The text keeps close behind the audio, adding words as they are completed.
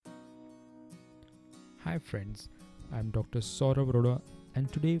Hi friends, I'm Dr. Saurav Arora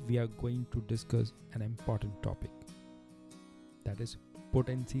and today we are going to discuss an important topic, that is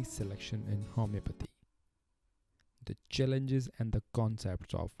potency selection in homeopathy. The challenges and the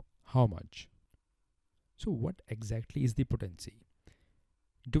concepts of how much. So what exactly is the potency?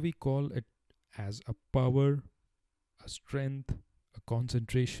 Do we call it as a power, a strength, a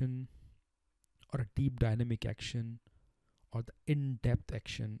concentration, or a deep dynamic action, or the in-depth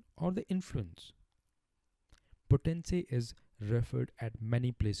action, or the influence? Potency is referred at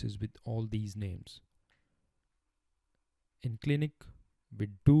many places with all these names. In clinic, we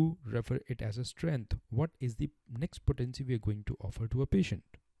do refer it as a strength. What is the next potency we are going to offer to a patient?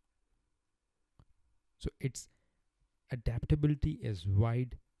 So its adaptability is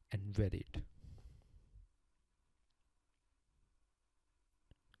wide and varied.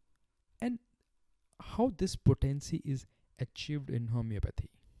 And how this potency is achieved in homeopathy?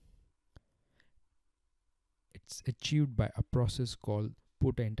 It's achieved by a process called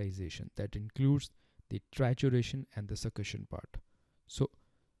potentization that includes the trituration and the succussion part. So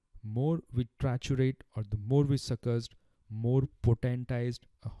more we triturate or the more we succused, more potentized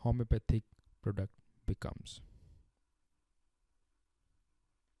a homeopathic product becomes.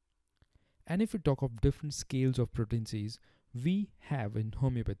 And if we talk of different scales of potencies, we have in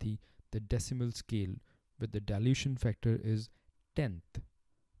homeopathy the decimal scale where the dilution factor is 10th.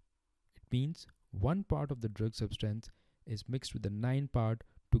 It means one part of the drug substance is mixed with the 9 part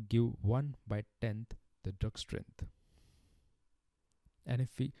to give 1 by 10th the drug strength. And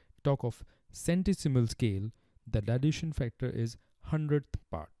if we talk of centesimal scale, the dilution factor is 100th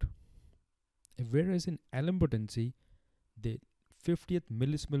part. Whereas in alum potency, the 50th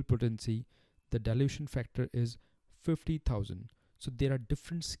millisimal potency, the dilution factor is 50,000. So there are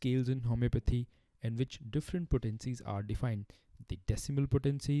different scales in homeopathy in which different potencies are defined. The decimal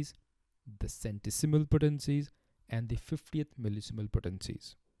potencies, the centesimal potencies, and the 50th millisimal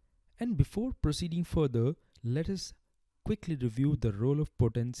potencies. And before proceeding further, let us quickly review the role of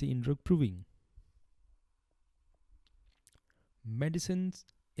potency in drug proving. Medicines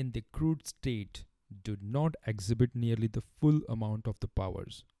in the crude state do not exhibit nearly the full amount of the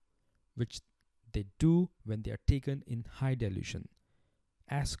powers, which they do when they are taken in high dilution,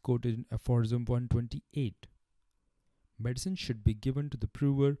 as quoted in aphorism 128. Medicine should be given to the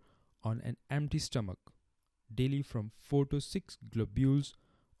prover on an empty stomach, daily from 4 to 6 globules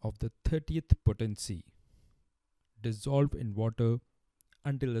of the 30th potency, dissolved in water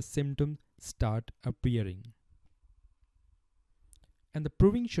until the symptoms start appearing. And the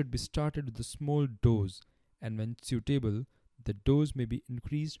proving should be started with a small dose, and when suitable, the dose may be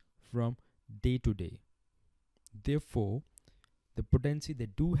increased from day to day. Therefore, the potency they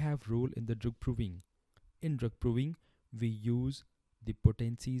do have role in the drug proving. In drug proving, we use the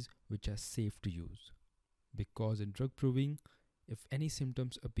potencies which are safe to use, because in drug proving, if any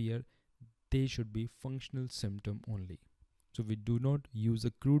symptoms appear, they should be functional symptom only. So we do not use a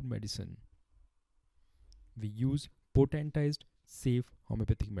crude medicine. We use potentized safe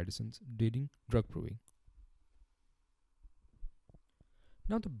homeopathic medicines during drug proving.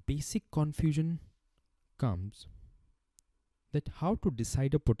 Now the basic confusion comes that how to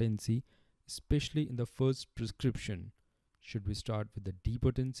decide a potency, especially in the first prescription. Should we start with the D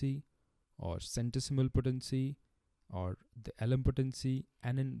potency or centesimal potency or the alum potency,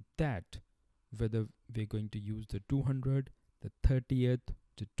 and in that whether we're going to use the 200, the 30th,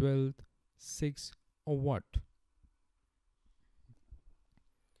 the 12th, 6th, or what?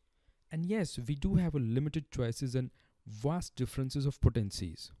 And yes, we do have a limited choices and vast differences of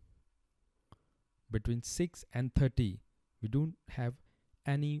potencies. Between 6 and 30, we don't have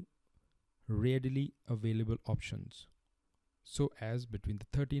any readily available options. So as between the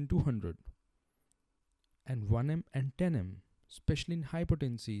 30 and 200 and 1M and 10M, especially in high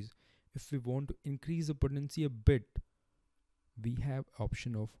potencies, if we want to increase the potency a bit, we have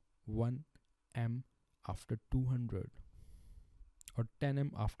option of 1M after 200 or 10M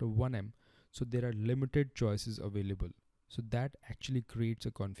after 1M. So there are limited choices available. So that actually creates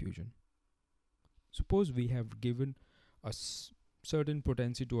a confusion. Suppose we have given a certain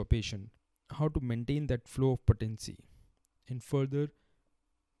potency to a patient. How to maintain that flow of potency in further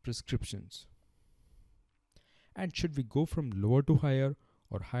prescriptions? And should we go from lower to higher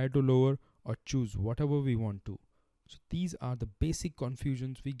or higher to lower, or choose whatever we want to? So these are the basic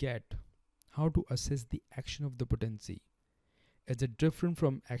confusions we get. How to assess the action of the potency? Is it different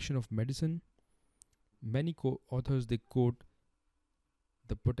from action of medicine? Many authors they quote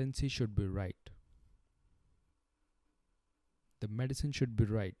the potency should be right. The medicine should be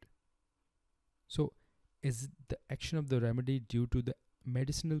right. So is the action of the remedy due to the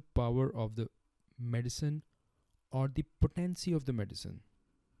medicinal power of the medicine or the potency of the medicine?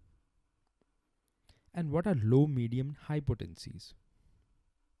 And what are low, medium, high potencies?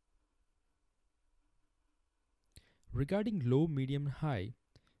 Regarding low, medium, high,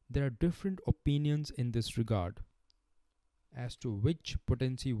 there are different opinions in this regard as to which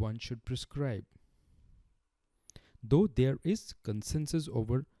potency one should prescribe. Though there is consensus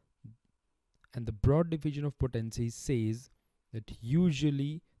over, and the broad division of potencies says that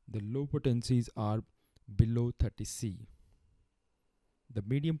usually the low potencies are below 30C. The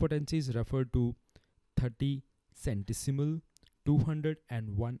medium potencies refer to 30 centesimal,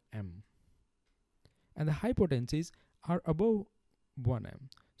 201 m, and the high potencies are above 1 m.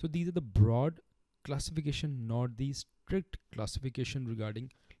 So these are the broad classification, not the strict classification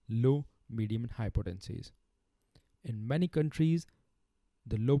regarding low, medium, and high potencies. In many countries,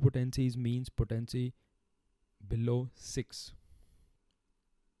 the low potencies means potency below 6.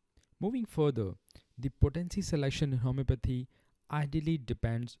 Moving further, the potency selection in homeopathy ideally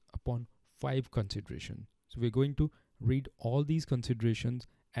depends upon 5 considerations. So we're going to read all these considerations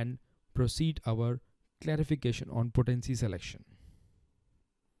and proceed our clarification on potency selection.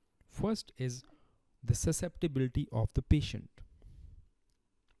 First is the susceptibility of the patient,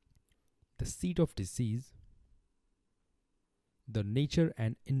 the seat of disease, the nature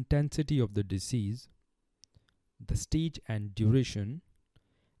and intensity of the disease, the stage and duration,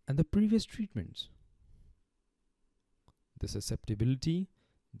 and the previous treatments. The susceptibility,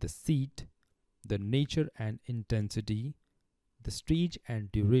 the seat, the nature and intensity, the stage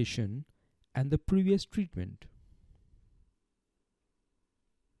and duration, and the previous treatment.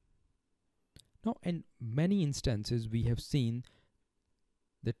 Now, in many instances, we have seen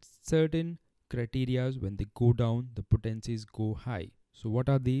that certain criteria, when they go down, the potencies go high. So what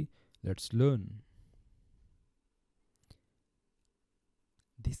are they? Let's learn.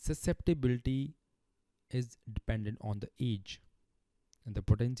 The susceptibility is dependent on the age, and the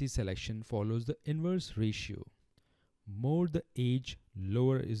potency selection follows the inverse ratio. More the age,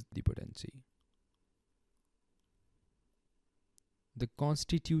 lower is the potency. The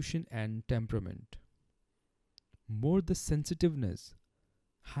constitution and temperament. More the sensitiveness,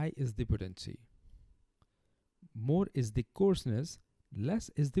 high is the potency. More is the coarseness, less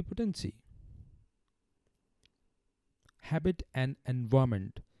is the potency. Habit and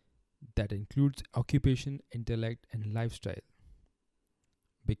environment, that includes occupation, intellect, and lifestyle.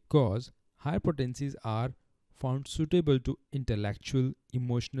 Because higher potencies are found suitable to intellectual,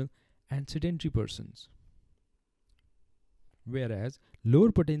 emotional, and sedentary persons, whereas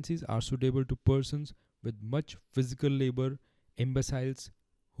lower potencies are suitable to persons with much physical labor, imbeciles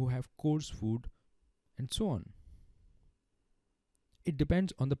who have coarse food, and so on. It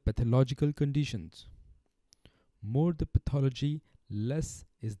depends on the pathological conditions. More the pathology, less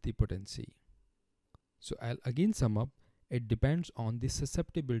is the potency. So I'll again sum up. It depends on the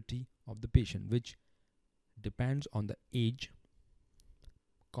susceptibility of the patient, which depends on the age,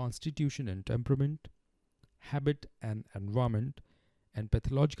 constitution and temperament, habit and environment, and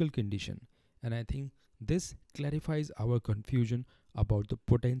pathological condition. And I think this clarifies our confusion about the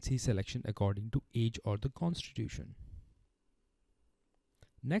potency selection according to age or the constitution.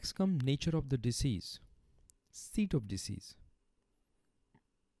 Next comes nature of the disease, seat of disease.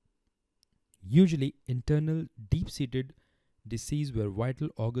 Usually internal deep-seated disease where vital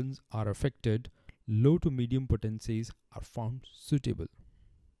organs are affected, low to medium potencies are found suitable.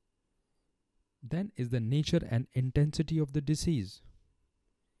 Then is the nature and intensity of the disease.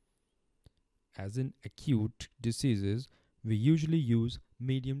 As in acute diseases, we usually use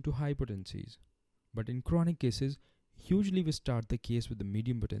medium to high potencies. But in chronic cases, usually we start the case with the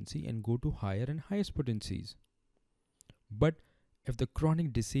medium potency and go to higher and highest potencies. But if the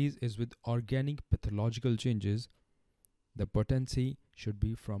chronic disease is with organic pathological changes, the potency should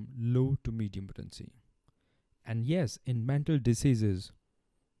be from low to medium potency. And yes, in mental diseases,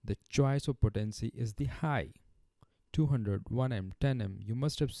 the choice of potency is the high, 200, 1m, 10m. You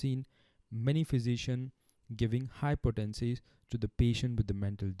must have seen many physicians giving high potencies to the patient with the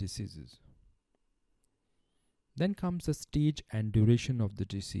mental diseases. Then comes the stage and duration of the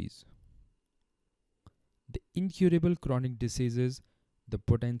disease. The incurable chronic diseases, the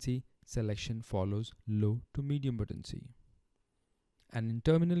potency selection follows low to medium potency. And in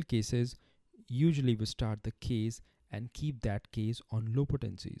terminal cases, usually we start the case and keep that case on low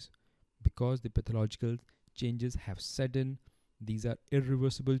potencies because the pathological changes have set in. These are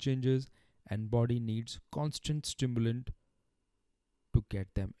irreversible changes and body needs constant stimulant to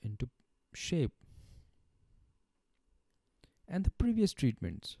get them into shape. And the previous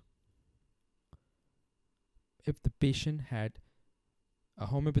treatments. If the patient had a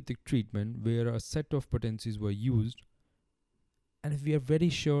homeopathic treatment where a set of potencies were used, and if we are very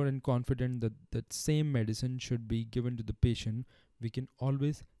sure and confident that that same medicine should be given to the patient, we can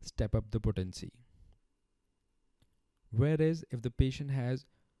always step up the potency. Whereas if the patient has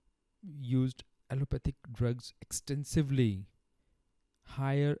used allopathic drugs extensively,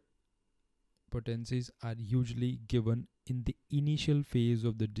 higher potencies are usually given in the initial phase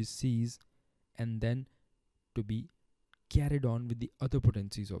of the disease and then to be carried on with the other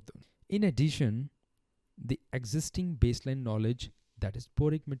potencies of them. In addition, the existing baseline knowledge, that is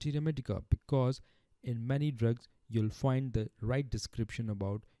boric materia medica, because in many drugs you'll find the right description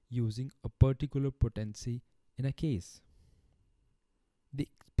about using a particular potency in a case. The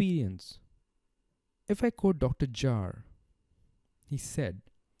experience. If I quote Dr. Jar, he said,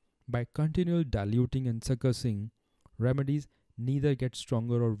 by continual diluting and succussing, remedies neither get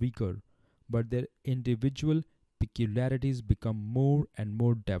stronger or weaker, but their individual peculiarities become more and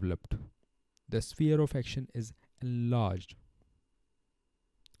more developed. The sphere of action is enlarged.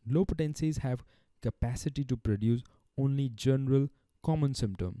 Low potencies have capacity to produce only general common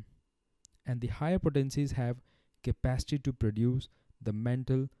symptom, and the higher potencies have capacity to produce the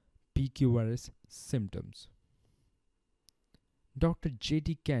mental PQRS symptoms. Dr.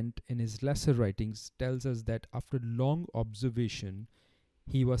 J.T. Kent, in his lesser writings, tells us that after long observation,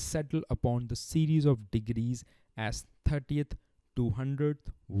 he was settled upon the series of degrees as 30th,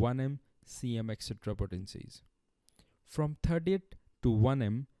 200th, 1m, cm, etc. potencies. From 30th to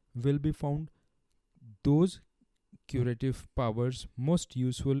 1m will be found those curative powers most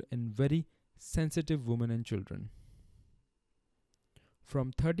useful in very sensitive women and children.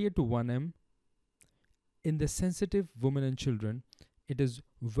 From 30th to 1m, in the sensitive women and children, it is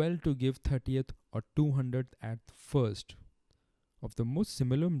well to give 30th or 200th at first of the most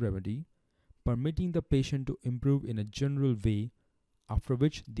similar remedy, permitting the patient to improve in a general way, after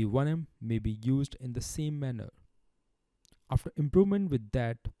which the 1m may be used in the same manner. After improvement with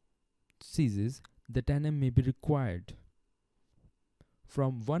that ceases, the 10m may be required.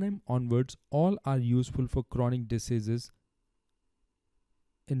 From 1m onwards, all are useful for chronic diseases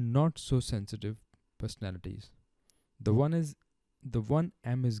in not so sensitive personalities. The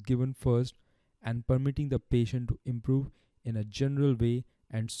 1m is given first and permitting the patient to improve in a general way,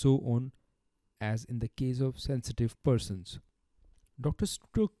 and so on as in the case of sensitive persons. Dr.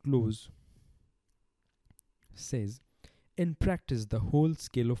 Stuart says, in practice, the whole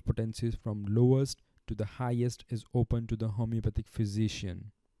scale of potencies from lowest to the highest is open to the homeopathic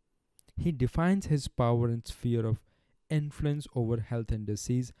physician. He defines his power and sphere of influence over health and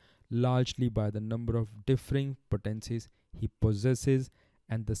disease largely by the number of differing potencies he possesses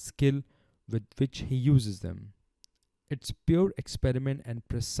and the skill with which he uses them. It's pure experiment and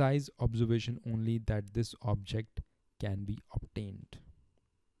precise observation only that this object can be obtained.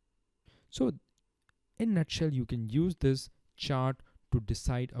 So, in nutshell, you can use this chart to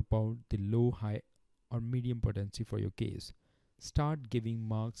decide about the low, high or medium potency for your case. Start giving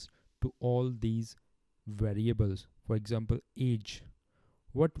marks to all these variables. For example, age.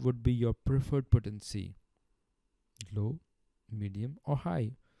 What would be your preferred potency? Low, medium or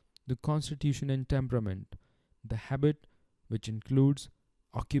high? The constitution and temperament. The habit, which includes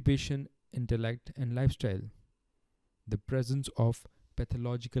occupation, intellect and lifestyle. The presence of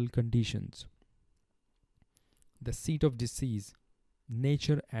pathological conditions. The seat of disease,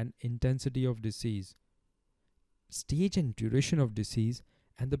 nature and intensity of disease, stage and duration of disease,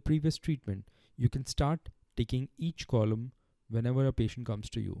 and the previous treatment. You can start ticking each column whenever a patient comes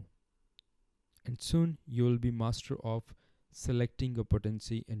to you. And soon you will be master of selecting a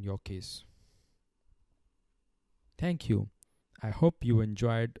potency in your case. Thank you. I hope you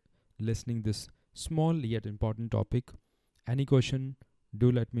enjoyed listening this small yet important topic. Any question,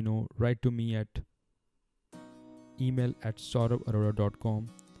 do let me know. Write to me at email@saurabharora.com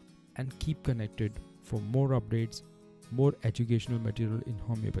and keep connected for more updates, more educational material in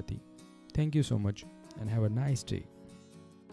homeopathy. Thank you so much and have a nice day.